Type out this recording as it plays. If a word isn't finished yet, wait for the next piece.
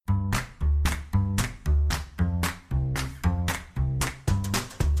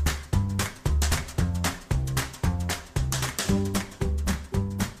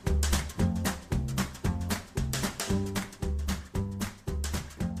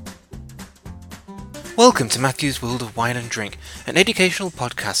Welcome to Matthew's World of Wine and Drink, an educational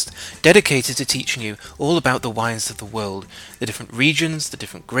podcast dedicated to teaching you all about the wines of the world, the different regions, the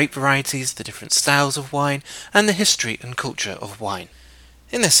different grape varieties, the different styles of wine, and the history and culture of wine.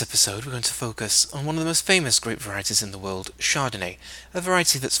 In this episode, we're going to focus on one of the most famous grape varieties in the world, Chardonnay, a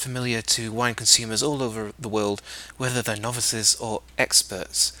variety that's familiar to wine consumers all over the world, whether they're novices or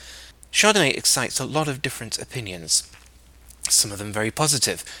experts. Chardonnay excites a lot of different opinions. Some of them very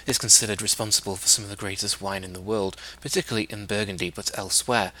positive. It's considered responsible for some of the greatest wine in the world, particularly in Burgundy but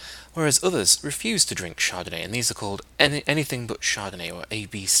elsewhere, whereas others refuse to drink Chardonnay, and these are called anything but Chardonnay, or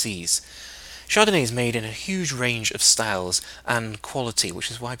ABCs. Chardonnay is made in a huge range of styles and quality,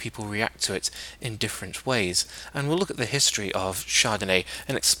 which is why people react to it in different ways, and we'll look at the history of Chardonnay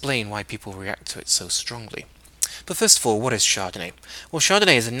and explain why people react to it so strongly. But first of all, what is Chardonnay? Well,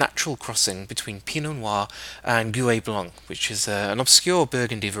 Chardonnay is a natural crossing between Pinot Noir and Gouais Blanc, which is an obscure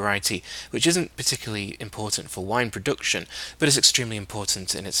Burgundy variety which isn't particularly important for wine production, but is extremely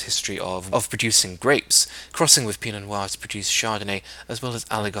important in its history of producing grapes, crossing with Pinot Noir to produce Chardonnay, as well as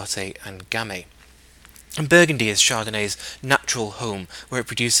Aligoté and Gamay. And Burgundy is Chardonnay's natural home, where it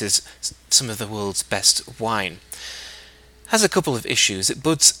produces some of the world's best wine. It has a couple of issues. It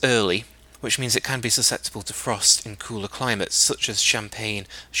buds early, which means it can be susceptible to frost in cooler climates such as Champagne,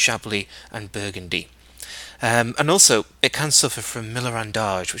 Chablis, and Burgundy. And also, it can suffer from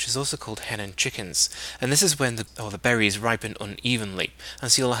millerandage, which is also called hen and chickens. And this is when the berries ripen unevenly.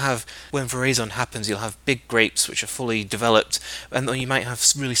 And so when veraison happens, you'll have big grapes which are fully developed, and then you might have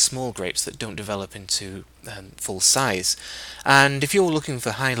really small grapes that don't develop into full size. And if you're looking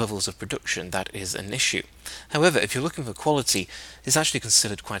for high levels of production, that is an issue. However, if you're looking for quality, it's actually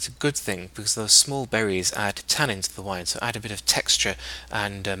considered quite a good thing because those small berries add tannin to the wine, so add a bit of texture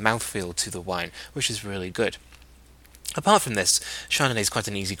and mouthfeel to the wine, which is really good. Apart from this, Chardonnay is quite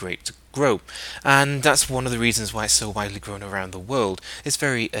an easy grape to grow, and that's one of the reasons why it's so widely grown around the world. It's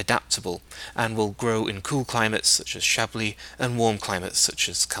very adaptable and will grow in cool climates such as Chablis and warm climates such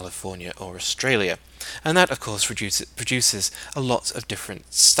as California or Australia. And that, of course, produces a lot of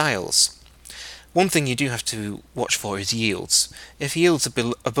different styles. One thing you do have to watch for is yields. If yields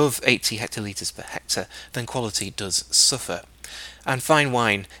are above 80 hectolitres per hectare, then quality does suffer. And fine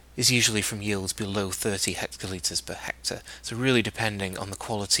wine is usually from yields below 30 hectolitres per hectare, so really depending on the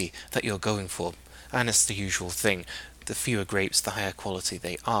quality that you're going for. And it's the usual thing. The fewer grapes, the higher quality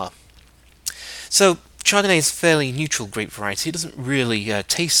they are. So Chardonnay is a fairly neutral grape variety. It doesn't really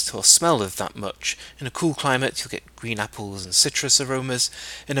taste or smell of that much. In a cool climate, you'll get green apples and citrus aromas.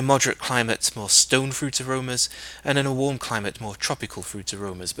 In a moderate climate, more stone fruit aromas. And in a warm climate, more tropical fruit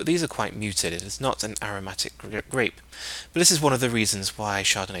aromas. But these are quite muted. It is not an aromatic grape. But this is one of the reasons why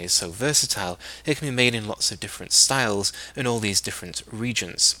Chardonnay is so versatile. It can be made in lots of different styles in all these different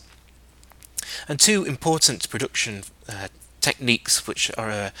regions. And two important production techniques which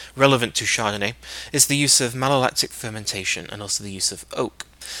are relevant to Chardonnay is the use of malolactic fermentation and also the use of oak.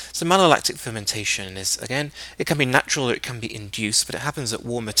 So malolactic fermentation is, again, it can be natural or it can be induced, but it happens at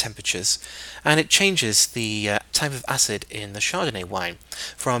warmer temperatures, and it changes the type of acid in the Chardonnay wine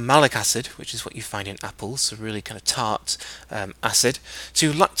from malic acid, which is what you find in apples, so really kind of tart acid,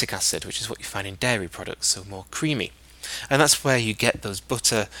 to lactic acid, which is what you find in dairy products, so more creamy. And that's where you get those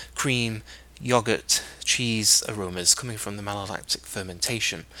butter, cream, yogurt, cheese aromas coming from the malolactic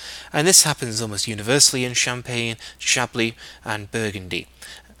fermentation. And this happens almost universally in Champagne, Chablis, and Burgundy.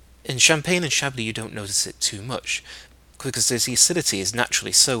 In Champagne and Chablis you don't notice it too much, because the acidity is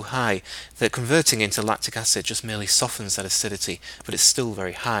naturally so high that converting into lactic acid just merely softens that acidity, but it's still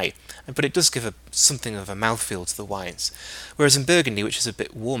very high. But it does give something of a mouthfeel to the wines. Whereas in Burgundy, which is a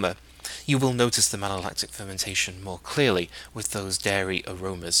bit warmer, you will notice the malolactic fermentation more clearly with those dairy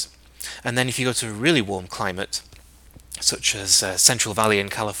aromas. And then if you go to a really warm climate, such as Central Valley in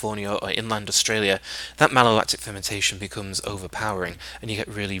California or inland Australia, that malolactic fermentation becomes overpowering and you get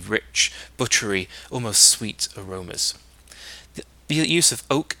really rich, buttery, almost sweet aromas. The use of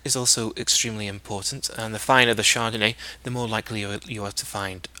oak is also extremely important, and the finer the Chardonnay, the more likely you are to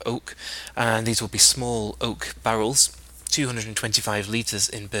find oak. And these will be small oak barrels, 225 litres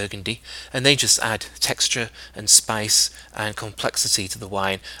in Burgundy, and they just add texture and spice and complexity to the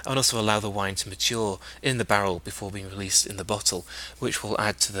wine, and also allow the wine to mature in the barrel before being released in the bottle, which will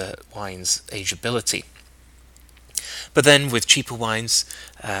add to the wine's ageability. But then with cheaper wines,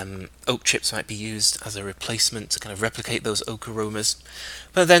 oak chips might be used as a replacement to kind of replicate those oak aromas.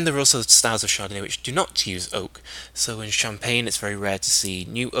 But then there are also styles of Chardonnay which do not use oak. So in Champagne it's very rare to see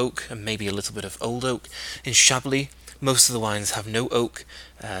new oak and maybe a little bit of old oak. In Chablis, Most of the wines have no oak.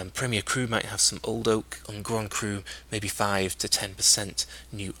 Premier Cru might have some old oak. On Grand Cru, maybe 5 to 10%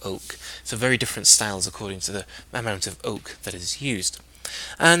 new oak. So very different styles according to the amount of oak that is used.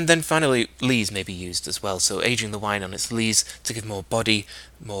 And then finally, lees may be used as well, so aging the wine on its lees to give more body,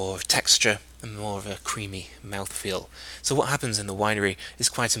 more texture, and more of a creamy mouthfeel. So what happens in the winery is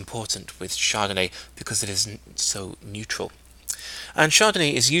quite important with Chardonnay because it is so neutral. And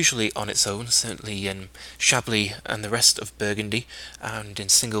Chardonnay is usually on its own, certainly in Chablis and the rest of Burgundy, and in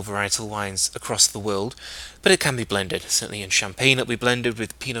single varietal wines across the world, but it can be blended. Certainly in Champagne it'll be blended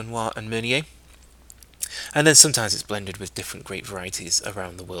with Pinot Noir and Meunier, and then sometimes it's blended with different grape varieties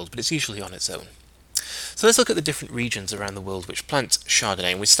around the world, but it's usually on its own. So let's look at the different regions around the world which plant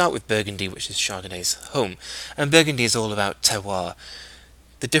Chardonnay, and we start with Burgundy, which is Chardonnay's home. And Burgundy is all about terroir,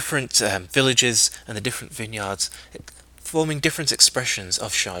 the different villages and the different vineyards forming different expressions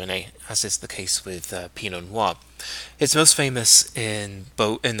of Chardonnay, as is the case with Pinot Noir. It's most famous in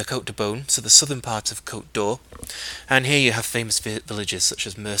the Côte de Beaune, so the southern part of Côte d'Or, and here you have famous villages such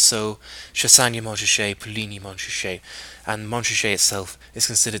as Meursault, Chassagne-Montrachet, Pouligny-Montrachet, and Montrachet itself is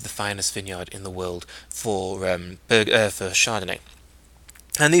considered the finest vineyard in the world for Chardonnay.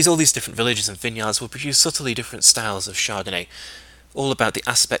 And all these different villages and vineyards will produce subtly different styles of Chardonnay, all about the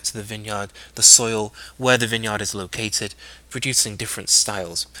aspects of the vineyard, the soil, where the vineyard is located, producing different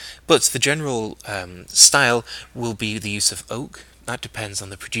styles. But the general style will be the use of oak. That depends on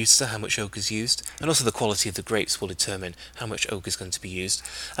the producer, how much oak is used, and also the quality of the grapes will determine how much oak is going to be used,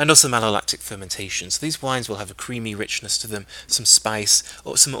 and also malolactic fermentation. So these wines will have a creamy richness to them, some spice,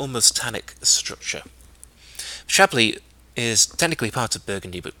 or some almost tannic structure. Chablis is technically part of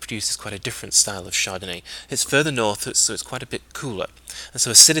Burgundy, but produces quite a different style of Chardonnay. It's further north, so it's quite a bit cooler, and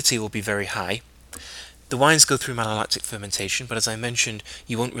so acidity will be very high. The wines go through malolactic fermentation, but as I mentioned,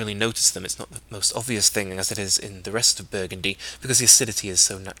 you won't really notice them. It's not the most obvious thing as it is in the rest of Burgundy, because the acidity is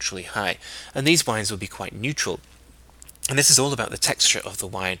so naturally high. And these wines will be quite neutral. And this is all about the texture of the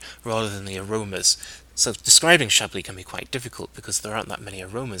wine rather than the aromas. So describing Chablis can be quite difficult because there aren't that many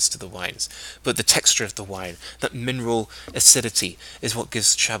aromas to the wines, but the texture of the wine, that mineral acidity, is what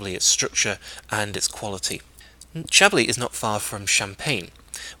gives Chablis its structure and its quality. Chablis is not far from Champagne,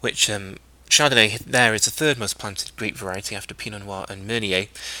 which Chardonnay there is the third most planted grape variety after Pinot Noir and Meunier,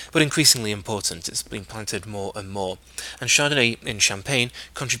 but increasingly important. It's being planted more and more. And Chardonnay in Champagne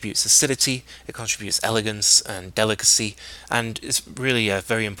contributes acidity, it contributes elegance and delicacy, and it's really a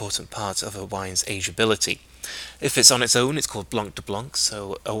very important part of a wine's ageability. If it's on its own, it's called Blanc de Blanc,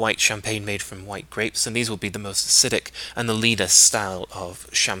 so a white champagne made from white grapes, and these will be the most acidic and the leader style of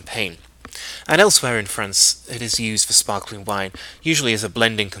champagne. And elsewhere in France, it is used for sparkling wine, usually as a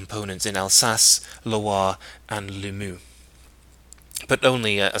blending component in Alsace, Loire, and Limoux, but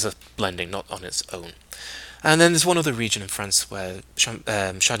only as a blending, not on its own. And then there's one other region in France where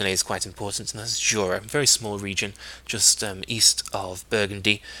Chardonnay is quite important, and that's Jura, a very small region just east of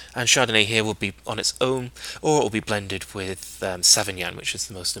Burgundy. And Chardonnay here will be on its own, or it will be blended with Sauvignon, which is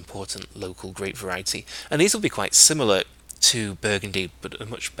the most important local grape variety. And these will be quite similar to Burgundy, but at a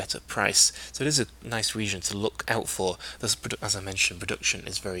much better price. So it is a nice region to look out for. As I mentioned, production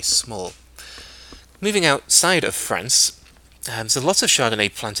is very small. Moving outside of France, there's a lot of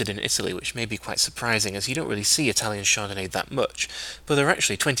Chardonnay planted in Italy, which may be quite surprising, as you don't really see Italian Chardonnay that much, but there are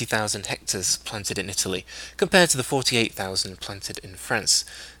actually 20,000 hectares planted in Italy, compared to the 48,000 planted in France.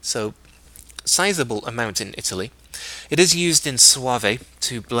 So, sizable amount in Italy. It is used in Soave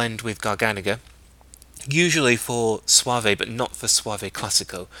to blend with Garganega, usually for Soave, but not for Soave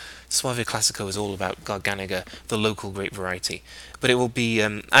Classico. Soave Classico is all about Garganega, the local grape variety, but it will be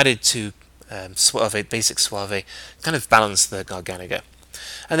added to Soave, basic Soave, kind of balance the Garganega.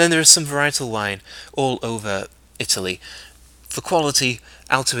 And then there is some varietal wine all over Italy. For quality,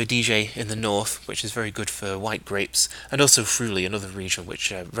 Alto Adige in the north, which is very good for white grapes, and also Friuli, another region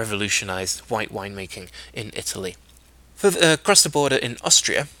which revolutionized white winemaking in Italy. Across the border in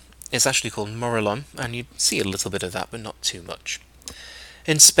Austria, it's actually called Morillon, and you see a little bit of that, but not too much.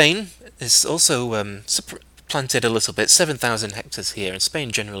 In Spain, it's also planted a little bit, 7,000 hectares here, and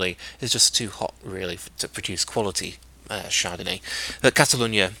Spain generally is just too hot, really, to produce quality Chardonnay. But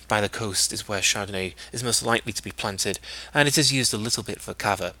Catalonia, by the coast, is where Chardonnay is most likely to be planted, and it is used a little bit for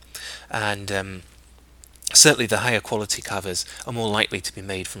cava, and certainly the higher quality cavas are more likely to be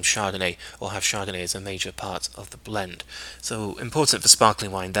made from Chardonnay or have Chardonnay as a major part of the blend. So important for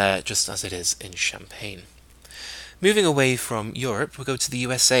sparkling wine there, just as it is in Champagne. Moving away from Europe, we'll go to the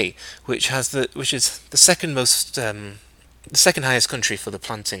USA, which is the second highest country for the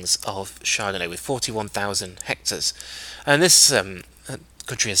plantings of Chardonnay, with 41,000 hectares. And this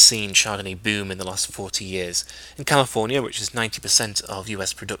country has seen Chardonnay boom in the last 40 years. In California, which is 90% of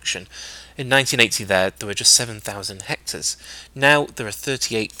US production, in 1980 there were just 7,000 hectares. Now there are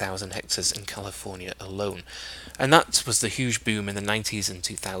 38,000 hectares in California alone. And that was the huge boom in the 90s and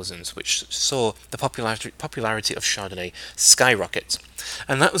 2000s, which saw the popularity of Chardonnay skyrocket.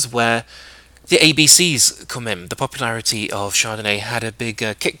 And that was where the ABCs come in. The popularity of Chardonnay had a big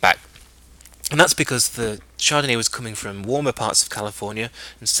kickback. And that's because the Chardonnay was coming from warmer parts of California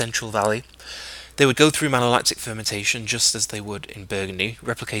and Central Valley. They would go through malolactic fermentation just as they would in Burgundy,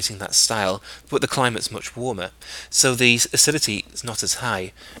 replicating that style, but the climate's much warmer, so the acidity is not as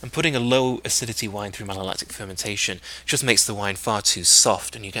high, and putting a low acidity wine through malolactic fermentation just makes the wine far too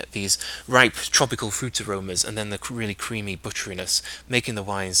soft, and you get these ripe tropical fruit aromas and then the really creamy butteriness, making the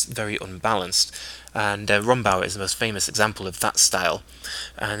wines very unbalanced. And Rombauer is the most famous example of that style,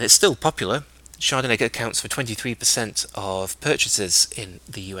 and it's still popular. Chardonnay accounts for 23% of purchases in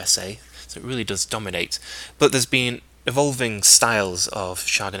the USA, so it really does dominate. But there's been evolving styles of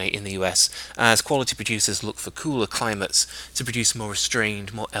Chardonnay in the US as quality producers look for cooler climates to produce more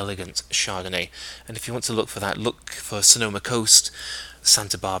restrained, more elegant Chardonnay. And if you want to look for that, look for Sonoma Coast,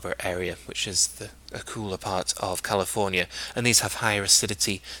 Santa Barbara area, which is a cooler part of California. And these have higher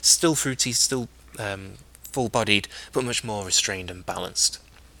acidity, still fruity, still full-bodied, but much more restrained and balanced.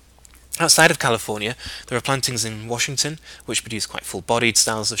 Outside of California, there are plantings in Washington, which produce quite full-bodied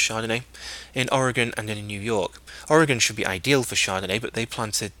styles of Chardonnay, in Oregon and in New York. Oregon should be ideal for Chardonnay, but they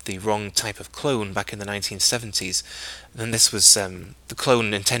planted the wrong type of clone back in the 1970s. And this was the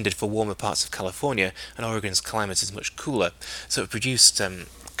clone intended for warmer parts of California, and Oregon's climate is much cooler, so it produced kind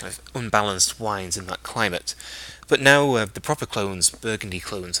of unbalanced wines in that climate. But now the proper clones, Burgundy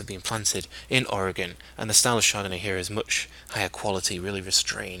clones, have been planted in Oregon, and the style of Chardonnay here is much higher quality, really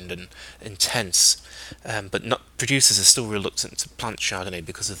restrained and intense. But producers are still reluctant to plant Chardonnay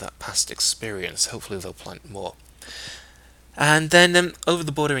because of that past experience. Hopefully they'll plant more. And then over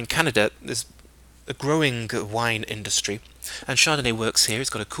the border in Canada, there's a growing wine industry, and Chardonnay works here. It's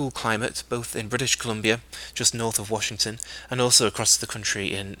got a cool climate, both in British Columbia, just north of Washington, and also across the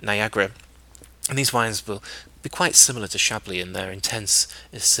country in Niagara. And these wines will be quite similar to Chablis in their intense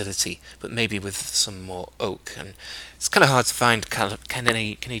acidity, but maybe with some more oak. And it's kind of hard to find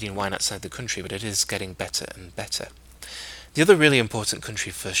Canadian wine outside the country, but it is getting better and better. The other really important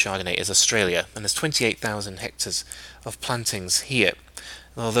country for Chardonnay is Australia, and there's 28,000 hectares of plantings here.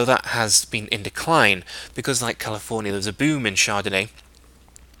 Although that has been in decline, because like California, there was a boom in Chardonnay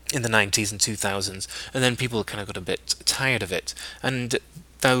in the 90s and 2000s, and then people kind of got a bit tired of it. And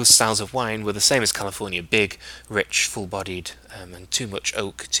those styles of wine were the same as California, big, rich, full-bodied, and too much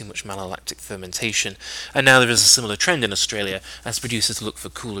oak, too much malolactic fermentation. And now there is a similar trend in Australia as producers look for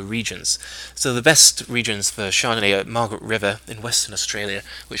cooler regions. So the best regions for Chardonnay are Margaret River in Western Australia,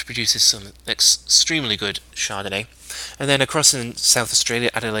 which produces some extremely good Chardonnay. And then across in South Australia,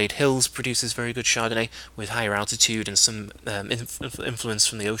 Adelaide Hills produces very good Chardonnay with higher altitude and some influence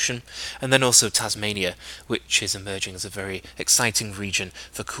from the ocean. And then also Tasmania, which is emerging as a very exciting region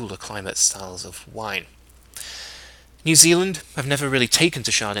for cooler climate styles of wine. New Zealand, I've never really taken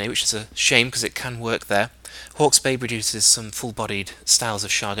to Chardonnay, which is a shame because it can work there. Hawke's Bay produces some full-bodied styles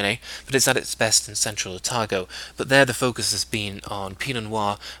of Chardonnay, but it's at its best in central Otago. But there the focus has been on Pinot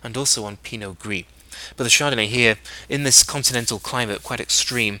Noir and also on Pinot Gris. But the Chardonnay here, in this continental climate, quite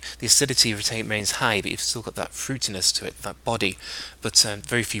extreme, the acidity remains high, but you've still got that fruitiness to it, that body. But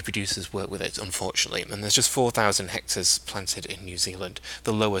very few producers work with it, unfortunately. And there's just 4,000 hectares planted in New Zealand,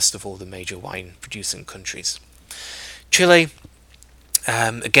 the lowest of all the major wine-producing countries. Chile,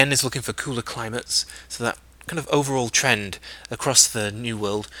 again, is looking for cooler climates, so that kind of overall trend across the New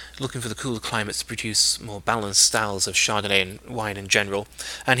World, looking for the cooler climates to produce more balanced styles of Chardonnay and wine in general.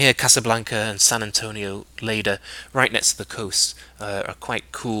 And here Casablanca and San Antonio, Lleida, right next to the coast, are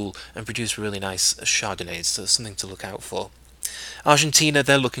quite cool and produce really nice Chardonnays, so something to look out for. Argentina,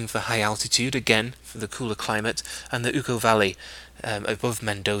 they're looking for high altitude, again, for the cooler climate, and the Uco Valley above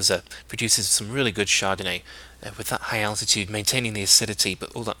Mendoza produces some really good Chardonnay with that high altitude, maintaining the acidity,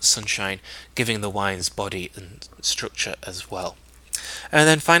 but all that sunshine giving the wine's body and structure as well. And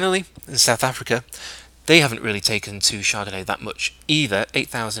then finally, in South Africa, they haven't really taken to Chardonnay that much either,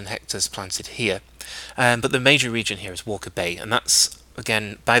 8,000 hectares planted here. But the major region here is Walker Bay, and that's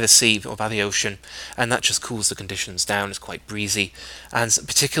again by the sea or by the ocean, and that just cools the conditions down. It's quite breezy, and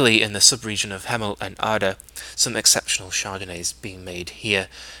particularly in the sub-region of Hemel and Arda, some exceptional Chardonnays being made here,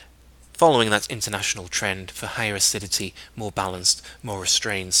 following that international trend for higher acidity, more balanced, more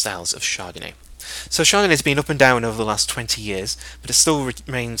restrained styles of Chardonnay. So Chardonnay has been up and down over the last 20 years, but it still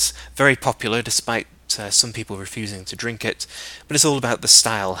remains very popular despite about some people refusing to drink it, but it's all about the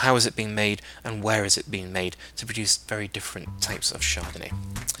style, how is it being made, and where is it being made to produce very different types of Chardonnay.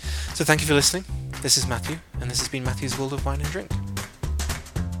 So thank you for listening. This is Matthew, and this has been Matthew's World of Wine and Drink.